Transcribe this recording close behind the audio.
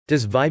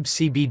Does Vibe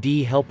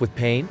CBD help with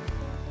pain?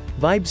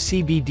 Vibe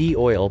CBD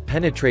oil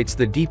penetrates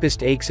the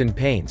deepest aches and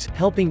pains,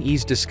 helping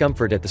ease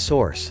discomfort at the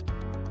source.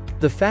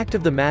 The fact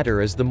of the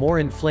matter is, the more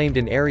inflamed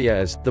an area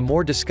is, the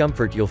more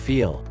discomfort you'll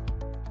feel.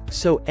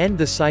 So, end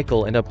the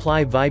cycle and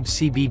apply Vibe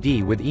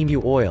CBD with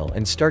Emu Oil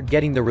and start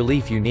getting the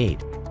relief you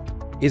need.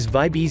 Is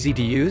Vibe easy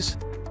to use?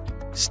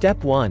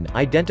 Step 1.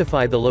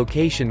 Identify the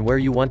location where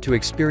you want to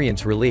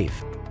experience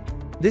relief.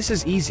 This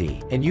is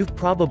easy, and you've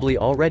probably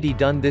already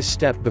done this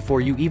step before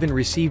you even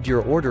received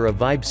your order of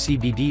Vibe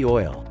CBD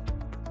oil.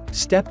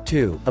 Step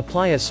 2.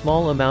 Apply a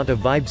small amount of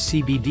Vibe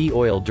CBD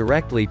oil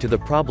directly to the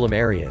problem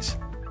areas.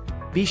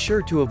 Be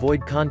sure to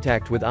avoid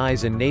contact with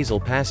eyes and nasal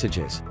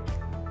passages.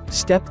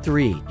 Step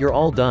 3. You're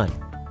all done.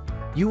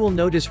 You will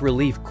notice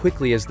relief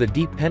quickly as the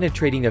deep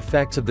penetrating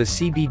effects of the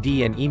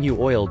CBD and Emu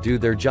oil do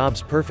their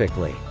jobs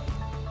perfectly.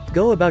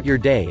 Go about your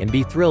day and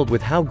be thrilled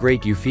with how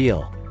great you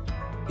feel.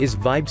 Is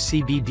Vibe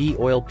CBD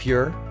oil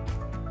pure?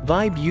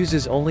 Vibe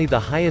uses only the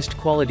highest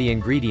quality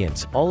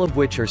ingredients, all of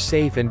which are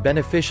safe and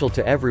beneficial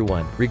to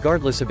everyone,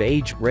 regardless of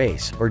age,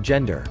 race, or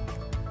gender.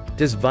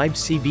 Does Vibe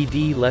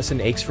CBD lessen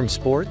aches from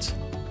sports?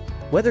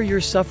 Whether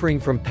you're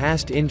suffering from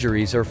past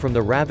injuries or from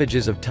the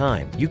ravages of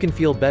time, you can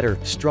feel better,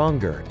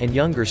 stronger, and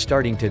younger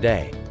starting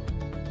today.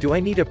 Do I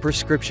need a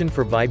prescription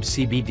for Vibe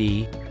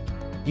CBD?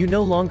 You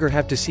no longer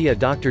have to see a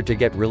doctor to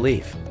get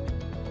relief.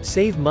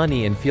 Save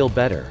money and feel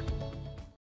better.